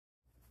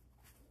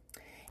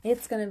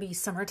It's going to be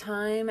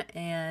summertime,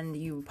 and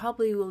you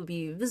probably will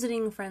be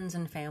visiting friends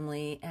and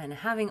family and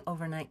having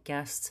overnight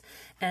guests,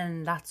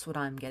 and that's what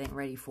I'm getting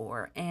ready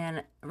for.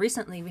 And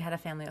recently we had a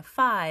family of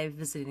 5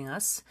 visiting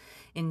us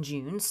in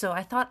June, so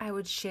I thought I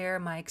would share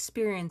my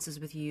experiences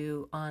with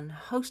you on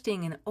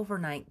hosting an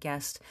overnight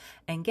guest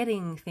and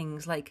getting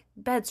things like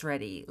beds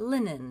ready,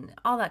 linen,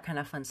 all that kind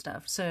of fun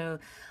stuff. So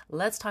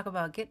let's talk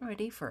about getting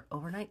ready for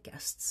overnight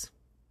guests.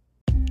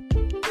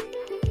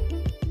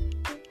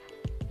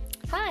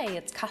 Hi,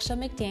 it's Kasia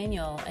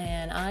McDaniel,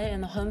 and I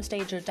am a home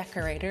stager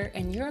decorator,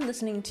 and you're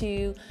listening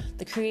to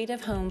the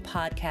Creative Home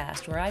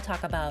Podcast, where I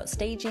talk about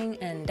staging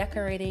and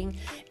decorating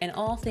and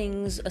all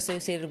things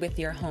associated with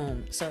your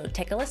home. So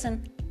take a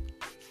listen.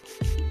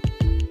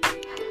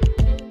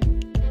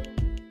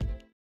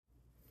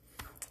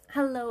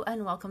 Hello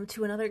and welcome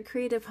to another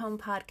Creative Home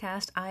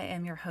Podcast. I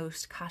am your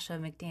host, Kasia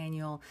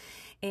McDaniel,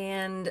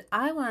 and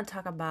I want to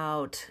talk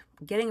about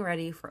getting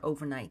ready for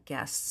overnight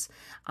guests.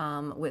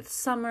 With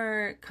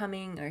summer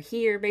coming or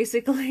here,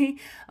 basically,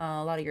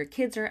 a lot of your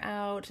kids are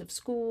out of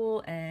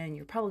school and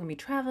you're probably going to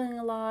be traveling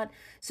a lot.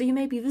 So you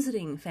may be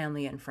visiting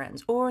family and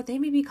friends, or they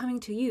may be coming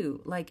to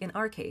you. Like in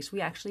our case, we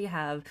actually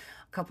have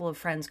a couple of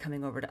friends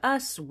coming over to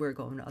us. We're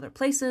going to other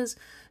places.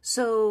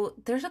 So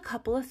there's a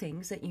couple of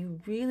things that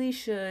you really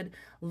should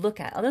look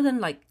at, other than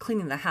like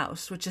cleaning the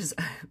house, which is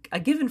a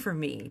given for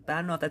me, but I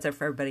don't know if that's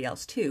for everybody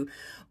else too.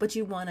 But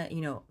you want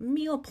to,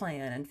 meal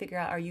plan and figure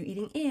out, are you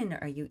eating in?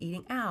 Are you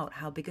eating out?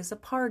 How big is the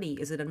party?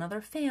 Is it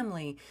another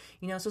family?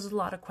 So there's a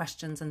lot of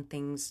questions and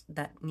things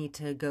that need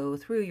to go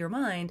through your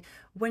mind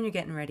when you're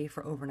getting ready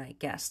for overnight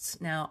guests.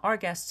 Now, our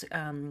guests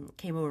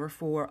came over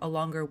for a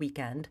longer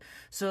weekend,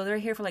 so they're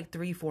here for like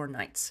 3-4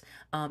 nights,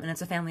 and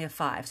it's a family of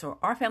 5. So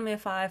our family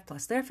of 5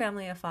 plus their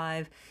family of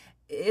 5,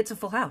 it's a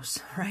full house,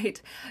 right?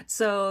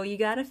 So you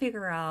got to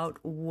figure out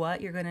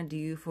what you're going to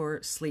do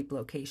for sleep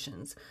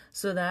locations.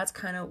 So that's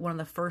kind of one of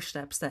the first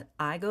steps that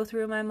I go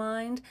through in my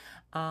mind,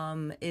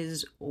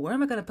 is where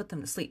am I going to put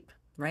them to sleep,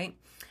 right?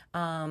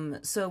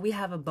 So we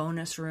have a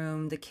bonus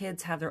room. The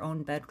kids have their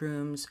own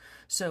bedrooms.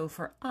 So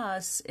for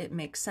us, it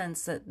makes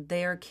sense that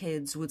their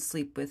kids would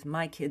sleep with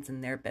my kids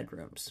in their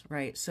bedrooms,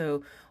 right?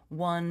 So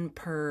one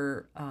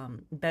per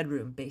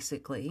bedroom,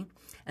 basically.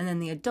 And then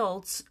the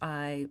adults,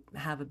 I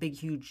have a big,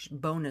 huge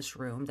bonus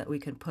room that we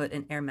can put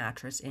an air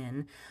mattress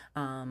in,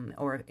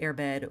 or an air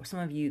bed. Or some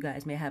of you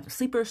guys may have a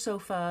sleeper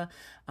sofa.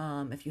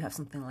 If you have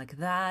something like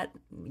that,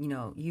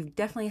 you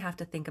definitely have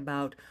to think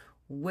about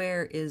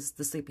where is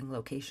the sleeping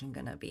location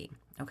going to be,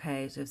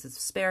 okay? So if it's a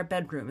spare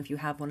bedroom, if you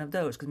have one of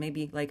those, because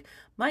maybe like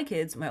my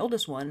kids, my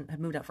oldest one had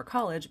moved out for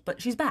college,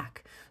 but she's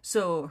back.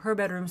 So her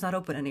bedroom's not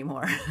open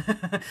anymore.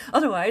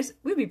 Otherwise,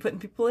 we'd be putting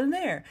people in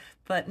there.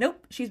 But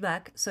nope, she's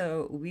back.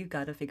 So we've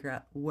got to figure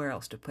out where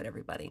else to put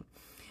everybody.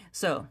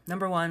 So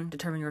number 1,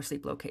 determine your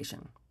sleep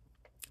location.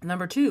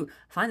 Number 2,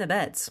 find the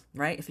beds,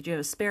 right? If you have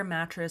a spare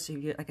mattress,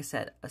 if you, like I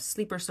said, a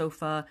sleeper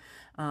sofa,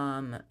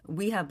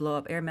 we have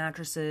blow-up air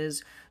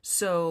mattresses.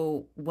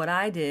 So what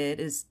I did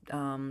is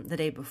the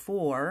day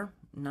before,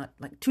 not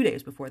like 2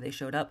 days before they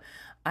showed up,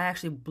 I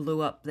actually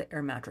blew up the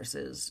air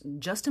mattresses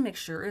just to make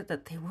sure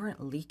that they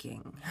weren't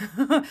leaking.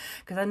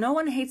 Because no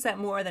one hates that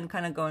more than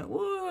kind of going,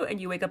 woo, and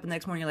you wake up the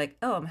next morning, you're like,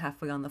 oh, I'm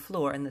halfway on the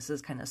floor and this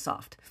is kind of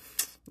soft.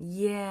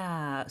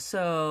 Yeah,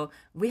 so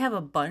we have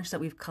a bunch that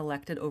we've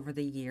collected over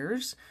the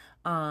years.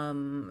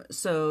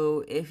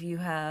 So if you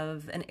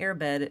have an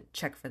airbed,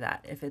 check for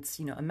that. If it's,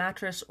 a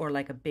mattress or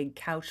like a big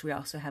couch, we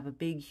also have a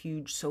big,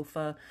 huge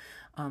sofa,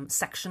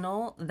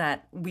 sectional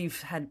that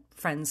we've had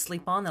friends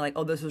sleep on. They're like,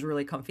 oh, this is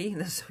really comfy.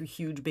 This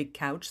huge, big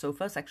couch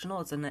sofa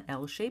sectional. It's in an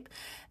L shape.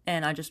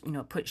 And I just,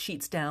 put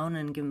sheets down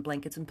and give them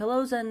blankets and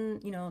pillows,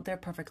 and, they're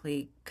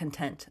perfectly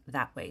content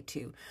that way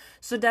too.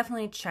 So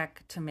definitely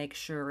check to make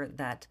sure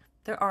that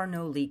there are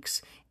no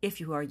leaks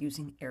if you are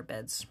using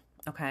airbeds,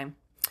 okay?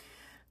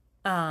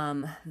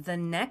 The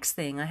next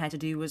thing I had to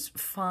do was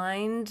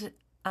find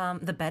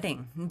the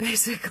bedding,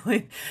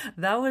 basically.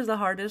 That was the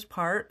hardest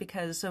part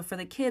because, so for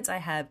the kids, I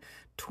have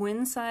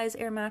twin size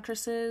air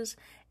mattresses,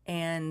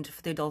 and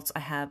for the adults, I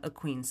have a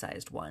queen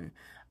sized one.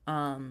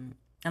 And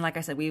like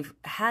I said, we've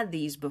had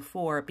these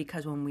before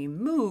because when we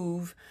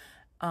move,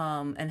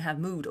 and have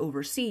moved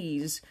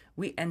overseas,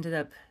 we ended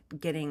up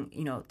getting,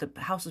 the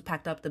house was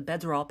packed up, the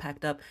beds were all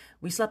packed up.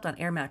 We slept on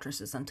air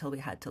mattresses until we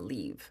had to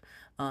leave.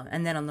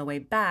 And then on the way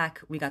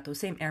back, we got those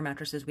same air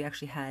mattresses. We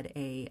actually had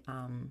a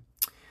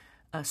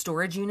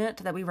storage unit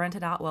that we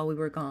rented out while we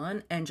were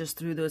gone, and just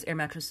threw those air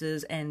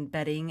mattresses and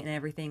bedding and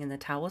everything and the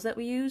towels that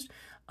we used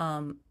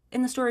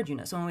in the storage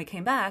unit. So when we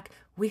came back,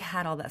 we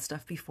had all that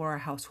stuff before our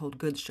household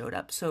goods showed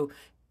up. So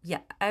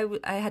yeah,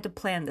 I had to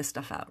plan this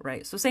stuff out,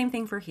 right? So same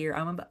thing for here.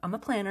 I'm a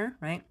planner,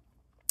 right?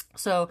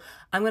 So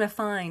I'm going to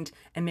find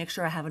and make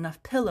sure I have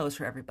enough pillows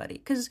for everybody.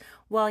 Because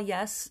while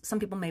yes, some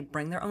people may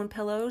bring their own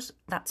pillows,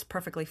 that's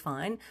perfectly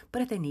fine.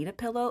 But if they need a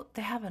pillow,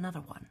 they have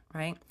another one,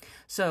 right?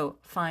 So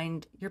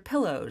find your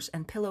pillows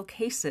and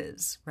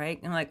pillowcases, right?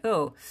 And like,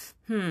 oh,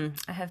 I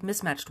have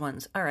mismatched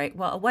ones. All right,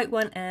 well, a white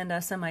one and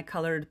a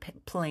semi-colored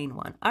plain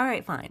one. All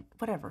right, fine,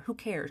 whatever. Who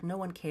cares? No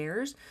one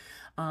cares,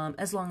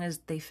 as long as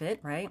they fit,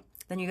 right?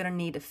 Then you're going to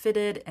need a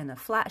fitted and a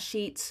flat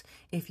sheets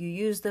if you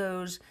use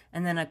those,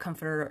 and then a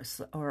comforter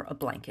or a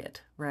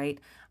blanket, right?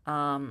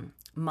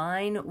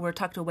 Mine were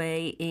tucked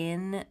away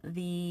in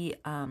the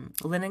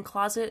linen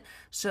closet,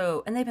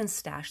 and they've been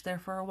stashed there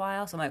for a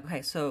while. So I'm like,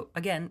 okay, so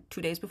again,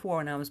 2 days before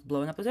when I was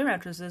blowing up those air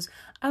mattresses,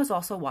 I was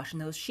also washing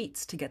those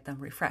sheets to get them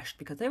refreshed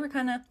because they were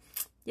kind of,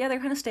 they're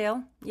kind of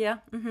stale. Yeah,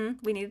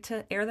 we needed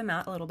to air them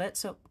out a little bit,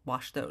 so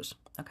wash those,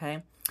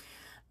 okay?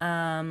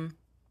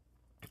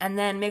 And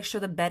then make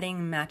sure the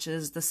bedding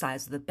matches the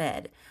size of the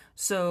bed.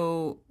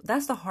 So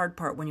that's the hard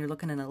part when you're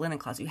looking in a linen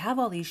closet. You have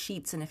all these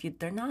sheets, and if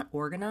they're not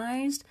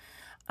organized,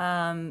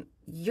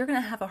 you're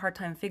going to have a hard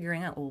time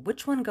figuring out, well,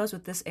 which one goes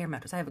with this air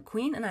mattress? I have a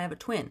queen and I have a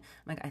twin.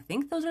 I'm like, I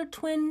think those are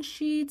twin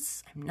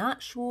sheets. I'm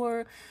not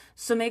sure.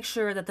 So make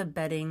sure that the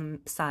bedding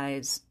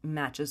size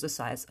matches the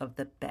size of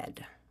the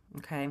bed,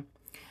 okay?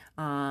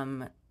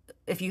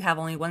 If you have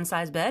only one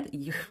size bed,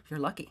 you're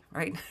lucky,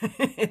 right?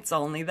 It's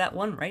only that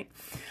one, right?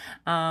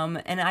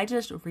 And I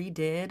just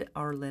redid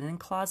our linen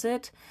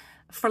closet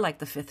for like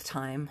the 5th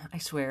time, I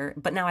swear.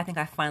 But now I think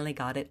I finally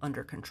got it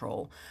under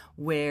control,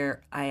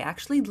 where I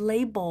actually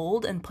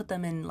labeled and put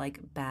them in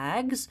like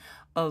bags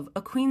of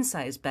a queen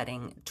size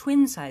bedding,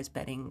 twin size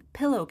bedding,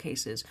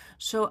 pillowcases,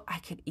 so I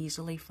could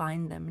easily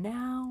find them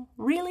now.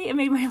 Really, it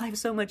made my life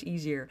so much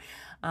easier.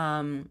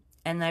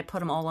 And I put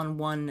them all on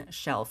one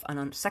shelf. And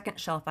on the second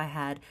shelf, I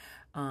had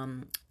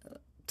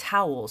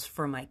towels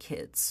for my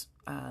kids.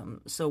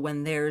 So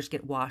when theirs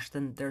get washed,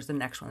 then there's the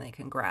next one they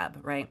can grab,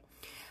 right?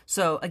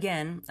 So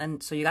again,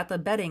 and so you got the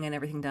bedding and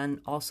everything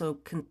done. Also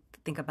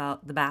think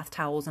about the bath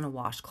towels and a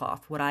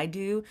washcloth. What I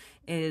do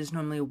is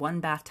normally 1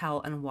 bath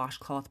towel and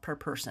washcloth per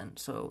person.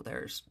 So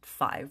there's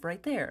 5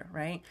 right there,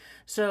 right?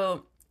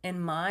 So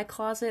in my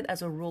closet,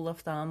 as a rule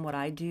of thumb, what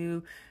I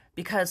do,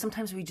 because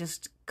sometimes we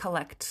just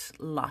collect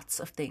lots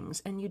of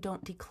things and you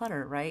don't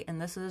declutter, right? And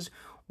this is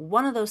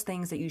one of those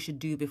things that you should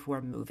do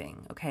before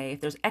moving, okay? If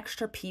there's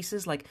extra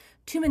pieces, like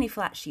too many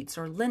flat sheets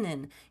or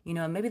linen,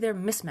 maybe they're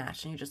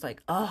mismatched and you're just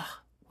like, oh,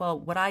 well,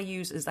 what I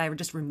use is I would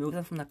just remove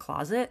them from the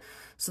closet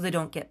so they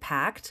don't get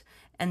packed,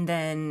 and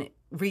then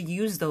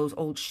reuse those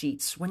old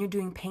sheets when you're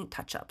doing paint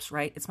touch-ups,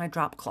 right? It's my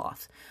drop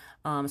cloth.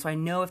 So I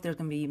know if there's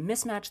going to be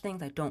mismatched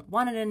things, I don't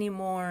want it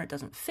anymore, it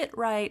doesn't fit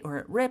right, or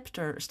it ripped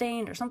or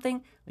stained or something.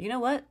 Well, you know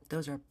what?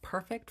 Those are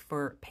perfect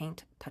for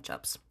paint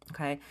touch-ups,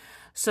 okay?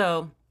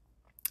 So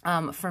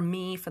for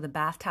me, for the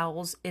bath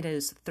towels, it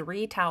is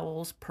 3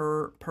 towels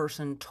per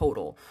person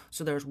total.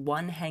 So there's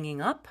 1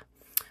 hanging up,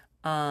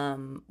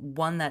 1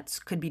 that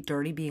could be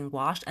dirty being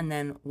washed, and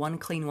then 1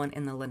 clean one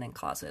in the linen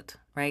closet,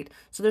 right?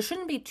 So there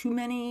shouldn't be too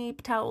many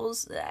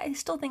towels. I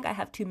still think I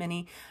have too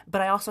many,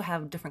 but I also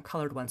have different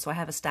colored ones. So I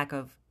have a stack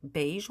of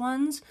beige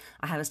ones,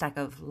 I have a stack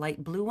of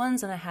light blue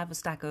ones, and I have a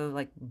stack of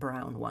like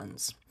brown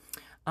ones.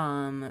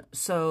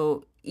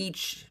 So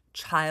each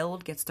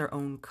child gets their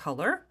own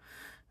color.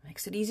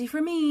 Makes it easy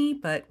for me,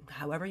 but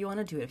however you want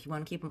to do it. If you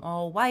want to keep them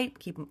all white,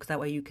 keep them, because that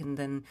way you can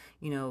then,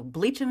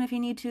 bleach them if you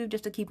need to,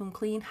 just to keep them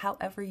clean,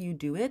 however you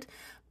do it.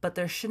 But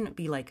there shouldn't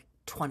be like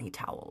 20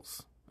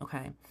 towels,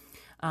 okay?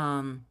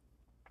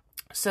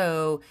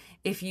 So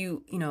if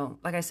you,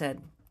 like I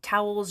said,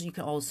 towels, you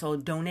can also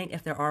donate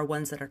if there are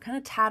ones that are kind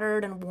of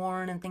tattered and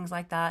worn and things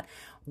like that.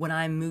 When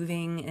I'm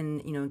moving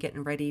and,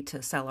 getting ready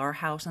to sell our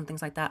house and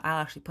things like that,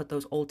 I'll actually put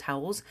those old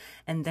towels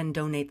and then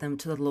donate them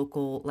to the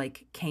local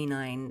like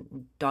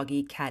canine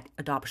doggy cat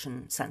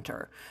adoption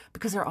center,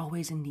 because they're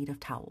always in need of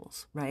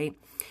towels, right?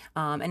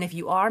 And if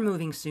you are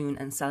moving soon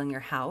and selling your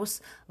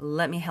house,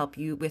 let me help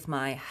you with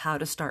my How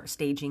to Start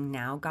Staging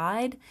Now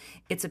guide.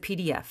 It's a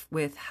PDF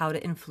with how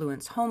to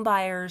influence home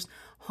buyers,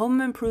 home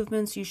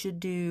improvements you should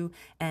do,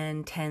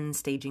 and 10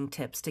 staging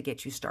tips to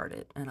get you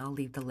started. And I'll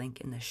leave the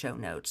link in the show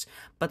notes.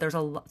 But there's a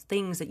lot of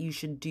things that you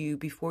should do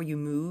before you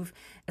move,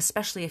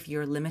 especially if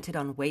you're limited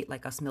on weight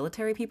like us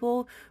military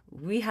people.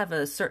 We have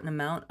a certain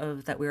amount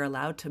of that we're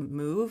allowed to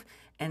move,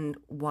 and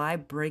why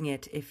bring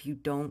it if you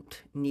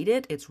don't need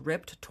it? It's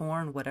ripped,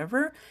 torn,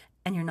 whatever,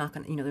 and you're not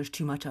going to, there's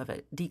too much of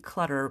it.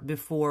 Declutter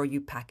before you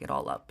pack it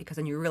all up, because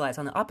then you realize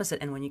on the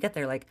opposite end when you get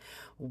there, like,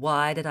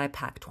 why did I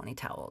pack 20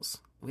 towels?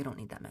 We don't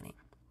need that many.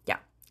 Yeah.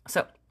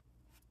 So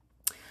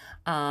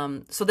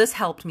this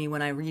helped me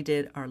when I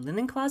redid our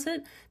linen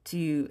closet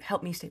to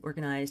help me stay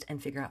organized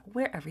and figure out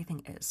where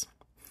everything is.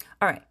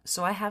 All right,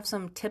 so I have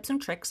some tips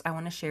and tricks I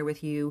want to share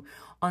with you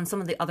on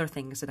some of the other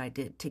things that I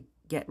did to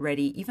get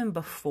ready even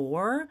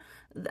before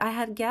I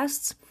had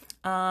guests.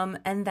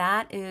 And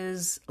that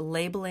is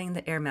labeling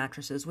the air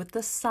mattresses with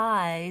the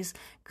size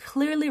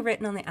clearly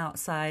written on the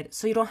outside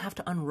so you don't have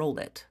to unroll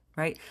it.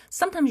 right?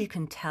 Sometimes you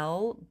can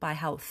tell by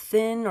how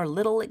thin or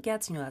little it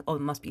gets, like, oh,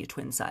 it must be a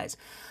twin size.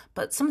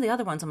 But some of the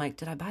other ones, I'm like,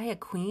 did I buy a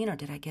queen or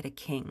did I get a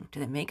king?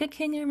 Did they make a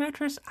king in your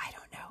mattress? I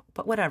don't know,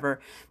 but whatever.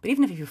 But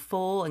even if you're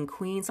full and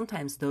queen,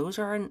 sometimes those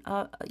are,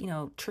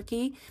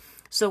 tricky.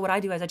 So what I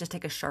do is I just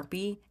take a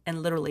Sharpie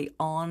and literally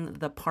on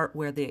the part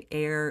where the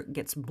air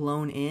gets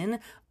blown in,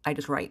 I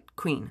just write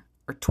queen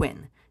or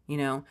twin,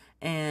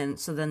 and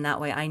so then that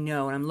way I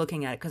know, and I'm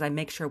looking at it because I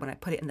make sure when I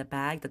put it in the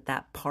bag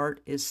that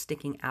part is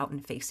sticking out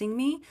and facing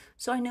me,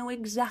 so I know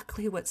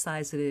exactly what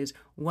size it is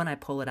when I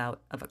pull it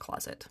out of a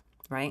closet,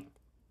 right?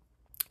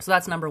 So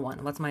that's number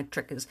one. That's my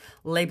trick, is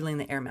labeling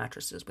the air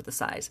mattresses with the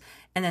size.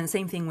 And then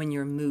same thing when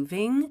you're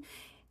moving.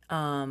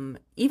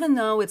 Even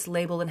though it's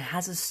labeled and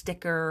has a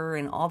sticker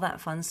and all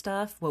that fun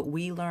stuff, what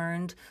we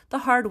learned the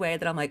hard way,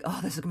 that I'm like, oh,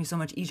 this is gonna be so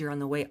much easier on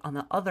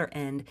the other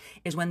end,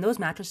 is when those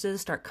mattresses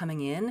start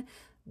coming in,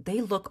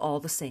 they look all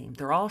the same.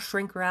 They're all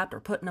shrink wrapped or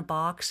put in a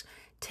box.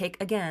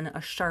 Take, again, a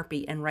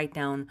Sharpie and write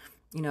down,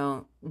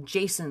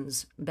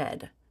 Jason's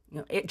bed,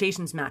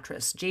 Jason's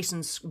mattress,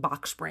 Jason's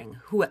box spring,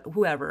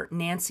 whoever,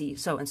 Nancy,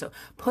 so-and-so.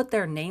 Put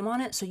their name on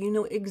it so you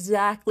know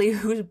exactly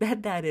whose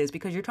bed that is,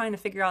 because you're trying to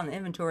figure out in the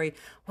inventory,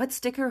 what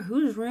sticker,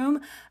 whose room.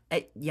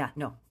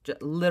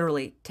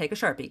 Literally take a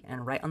Sharpie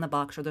and write on the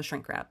box or the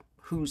shrink wrap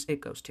whose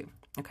it goes to,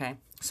 okay?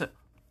 So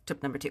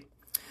tip number 2.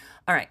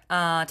 All right,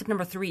 tip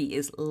number 3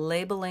 is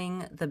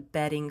labeling the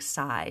bedding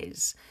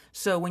size.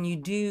 So when you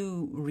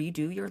do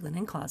redo your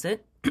linen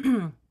closet,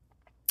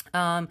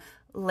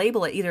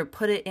 label it, either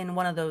put it in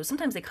one of those,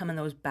 sometimes they come in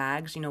those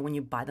bags, when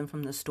you buy them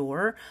from the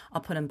store,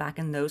 I'll put them back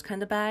in those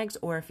kind of bags.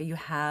 Or if you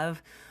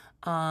have,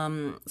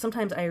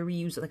 sometimes I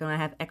reuse it, like when I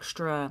have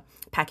extra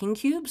packing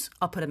cubes,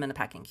 I'll put them in a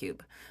packing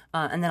cube.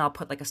 And then I'll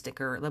put like a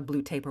sticker, the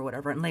blue tape or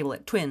whatever, and label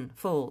it twin,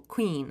 full,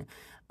 queen,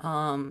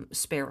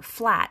 spare,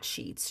 flat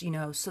sheets,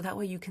 so that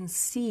way you can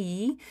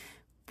see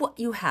what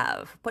you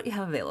have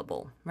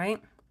available,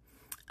 right?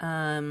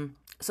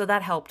 So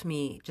that helped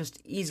me just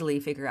easily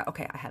figure out,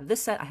 okay, I have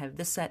this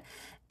set.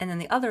 And then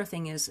the other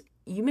thing is,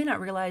 you may not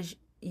realize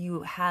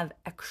you have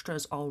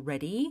extras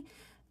already.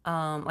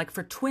 Like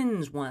for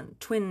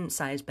twin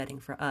size bedding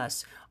for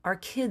us, our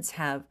kids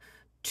have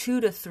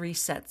 2 to 3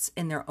 sets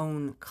in their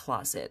own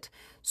closet.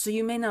 So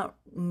you may not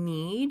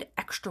need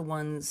extra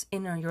ones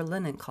in your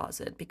linen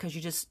closet because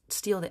you just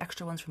steal the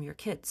extra ones from your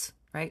kids,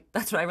 right?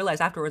 That's what I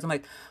realized afterwards. I'm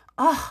like,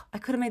 oh, I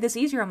could have made this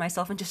easier on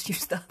myself and just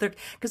used the other,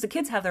 because the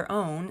kids have their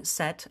own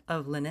set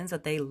of linens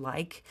that they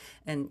like,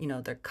 and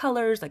their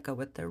colors that go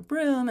with their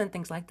room and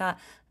things like that.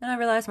 And I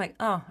realized, I'm like,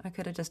 oh, I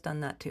could have just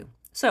done that too.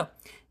 So,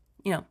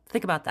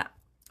 think about that,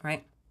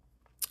 right?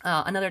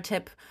 Another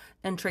tip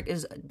and trick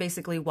is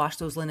basically wash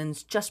those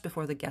linens just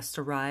before the guests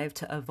arrive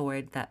to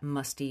avoid that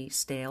musty,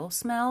 stale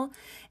smell.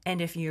 And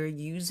if you're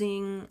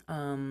using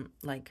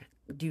like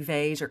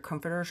duvets or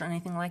comforters or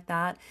anything like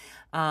that,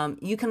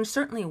 you can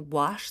certainly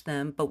wash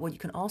them, but what you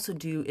can also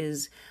do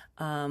is,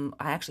 I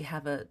actually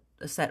have a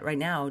set right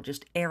now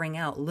just airing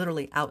out,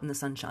 literally out in the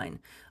sunshine.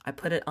 I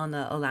put it on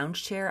a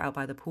lounge chair out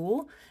by the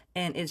pool,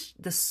 and it's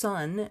the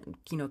sun,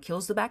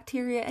 kills the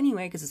bacteria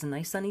anyway, because it's a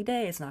nice sunny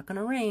day. It's not going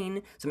to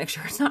rain. So make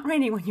sure it's not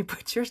raining when you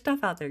put your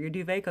stuff out there, your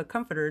duvet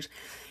comforters.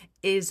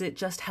 It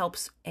just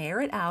helps air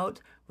it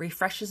out,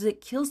 refreshes it,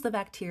 kills the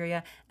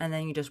bacteria, and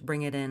then you just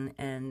bring it in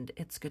and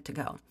it's good to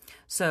go.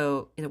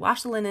 So either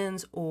wash the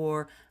linens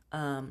or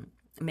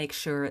make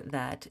sure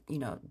that,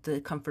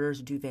 the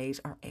comforters, duvets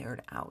are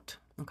aired out,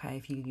 okay,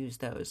 if you use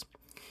those.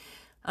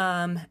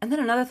 And then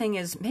another thing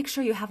is, make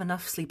sure you have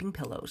enough sleeping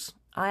pillows.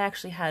 I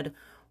actually had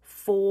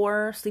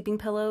 4 sleeping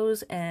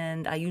pillows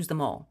and I used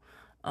them all,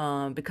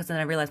 because then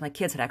I realized my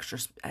kids had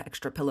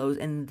extra pillows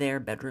in their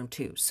bedroom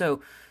too.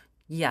 So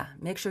yeah,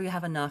 make sure you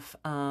have enough,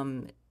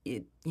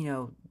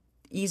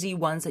 easy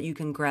ones that you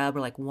can grab,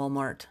 or like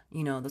Walmart,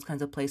 those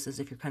kinds of places.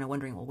 If you're kind of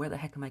wondering, well, where the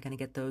heck am I going to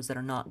get those that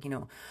are not,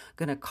 going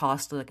to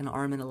cost like an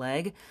arm and a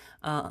leg?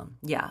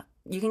 Yeah,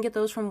 you can get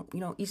those from,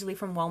 easily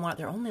from Walmart.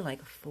 They're only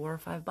like $4 or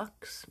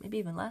 $5, maybe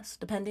even less,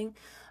 depending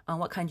on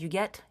what kind you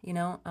get,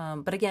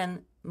 But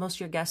again, most of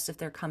your guests, if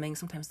they're coming,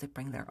 sometimes they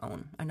bring their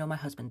own. I know my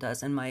husband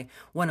does, and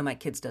one of my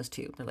kids does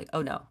too. They're like,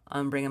 oh no,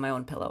 I'm bringing my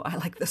own pillow. I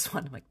like this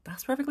one. I'm like,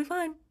 that's perfectly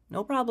fine.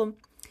 No problem.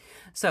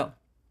 So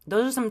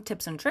those are some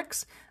tips and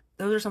tricks.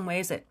 Those are some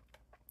ways that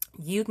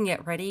you can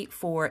get ready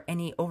for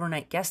any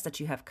overnight guests that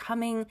you have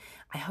coming.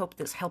 I hope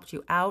this helped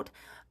you out.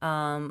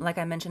 Like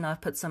I mentioned,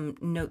 I've put some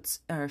notes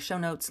or show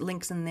notes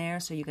links in there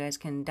so you guys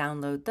can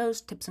download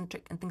those tips and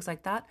tricks and things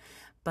like that.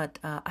 But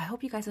I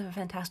hope you guys have a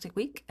fantastic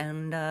week,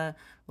 and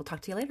we'll talk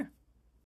to you later.